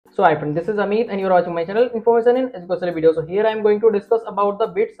So hi friend, this is Amit and you're watching my channel Information in Educational Video. So here I am going to discuss about the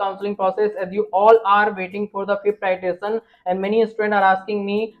BITS counseling process, as you all are waiting for the fifth iteration and many students are asking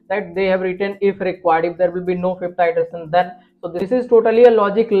me that they have written if required, if there will be no fifth iteration then. So this is totally a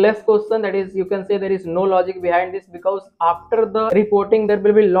logic less question, that is you can say there is no logic behind this, because after the reporting there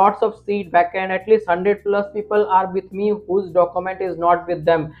will be lots of seat vacant. At least 100 plus people are with me whose document is not with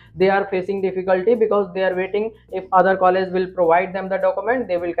them. They are facing difficulty because they are waiting if other college will provide them the document,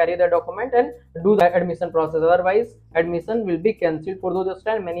 they will carry the document and do the admission process. Otherwise admission will be cancelled for those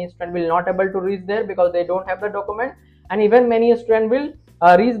students. Many students will not able to reach there because they don't have the document, and even many students will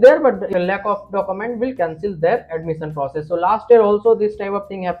reach there, but the lack of document will cancel their admission process. So last year also this type of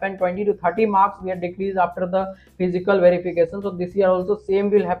thing happened. 20 to 30 marks we are decreased after the physical verification. So this year also same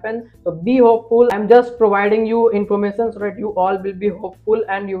will happen. So be hopeful. I'm just providing you information so that you all will be hopeful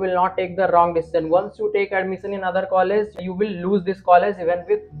and you will not take the wrong decision. Once you take admission in other college, you will lose this college even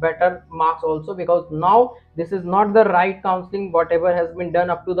with better marks also, because now this is not the right counseling whatever has been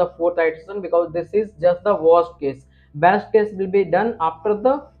done up to the fourth iteration, because this is just the worst case. Best case will be done after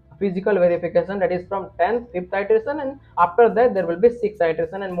the physical verification, that is from 10th 5th iteration, and after that there will be 6th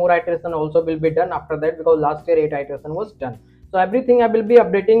iteration, and more iteration also will be done after that, because last year 8 iteration was done. So everything I will be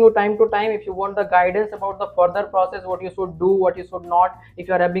updating you time to time. If you want the guidance about the further process, what you should do, what you should not, if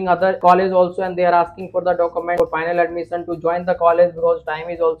you are having other college also and they are asking for the document for final admission to join the college, because time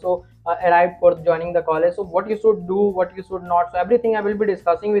is also arrived for joining the college, so what you should do, what you should not, so everything I will be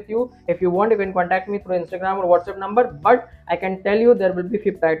discussing with you. If you want, you can contact me through Instagram or WhatsApp number, but I can tell you there will be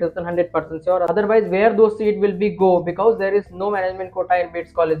fifth iteration 100% sure. Otherwise where those seat will be go, because there is no management quota in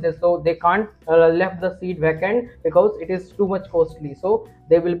BITS colleges, so they can't left the seat vacant because it is too much costly. So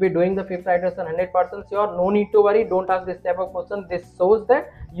they will be doing the fifth iteration 100% sure. No need to worry, don't ask this type of question. This shows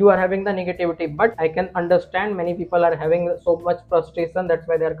that you are having the negativity, but I can understand many people are having so much frustration, that's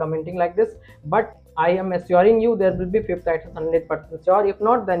why they are commenting like this. But I am assuring you there will be fifth iteration 100% sure. If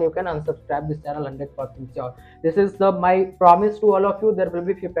not, then you can unsubscribe this channel 100% sure. This is the my promise to all of you, there will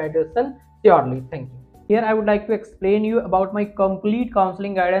be fifth iteration surely. Thank you. Here I would like to explain you about my complete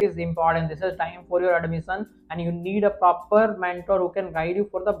counseling guidance. Is important. This is time for your admission and you need a proper mentor who can guide you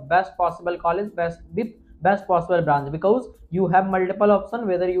for the best possible college, best possible branch, because you have multiple options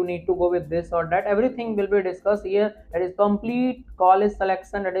whether you need to go with this or that. Everything will be discussed here. That is complete college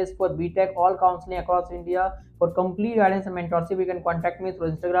selection, that is for BTech, all counseling across India. For complete guidance and mentorship, you can contact me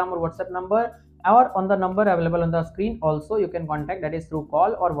through Instagram or WhatsApp number, or on the number available on the screen. Also you can contact, that is through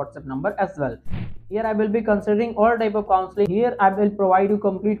call or WhatsApp number as well. Here I will be considering all type of counseling. Here I will provide you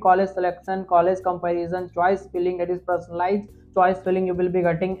complete college selection, college comparison, choice filling, that is personalized choice filling you will be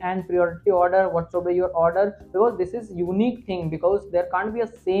getting, and priority order whatsoever your order, because this is unique thing, because there can't be a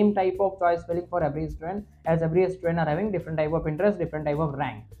same type of choice filling for every student, as every student are having different type of interest, different type of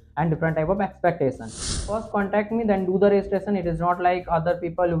rank and different type of expectation. First contact me, then do the registration. It is not like other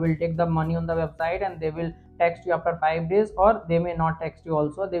people who will take the money on the website and they will text you after 5 days, or they may not text you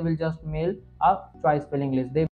also, they will just mail a choice filling list. They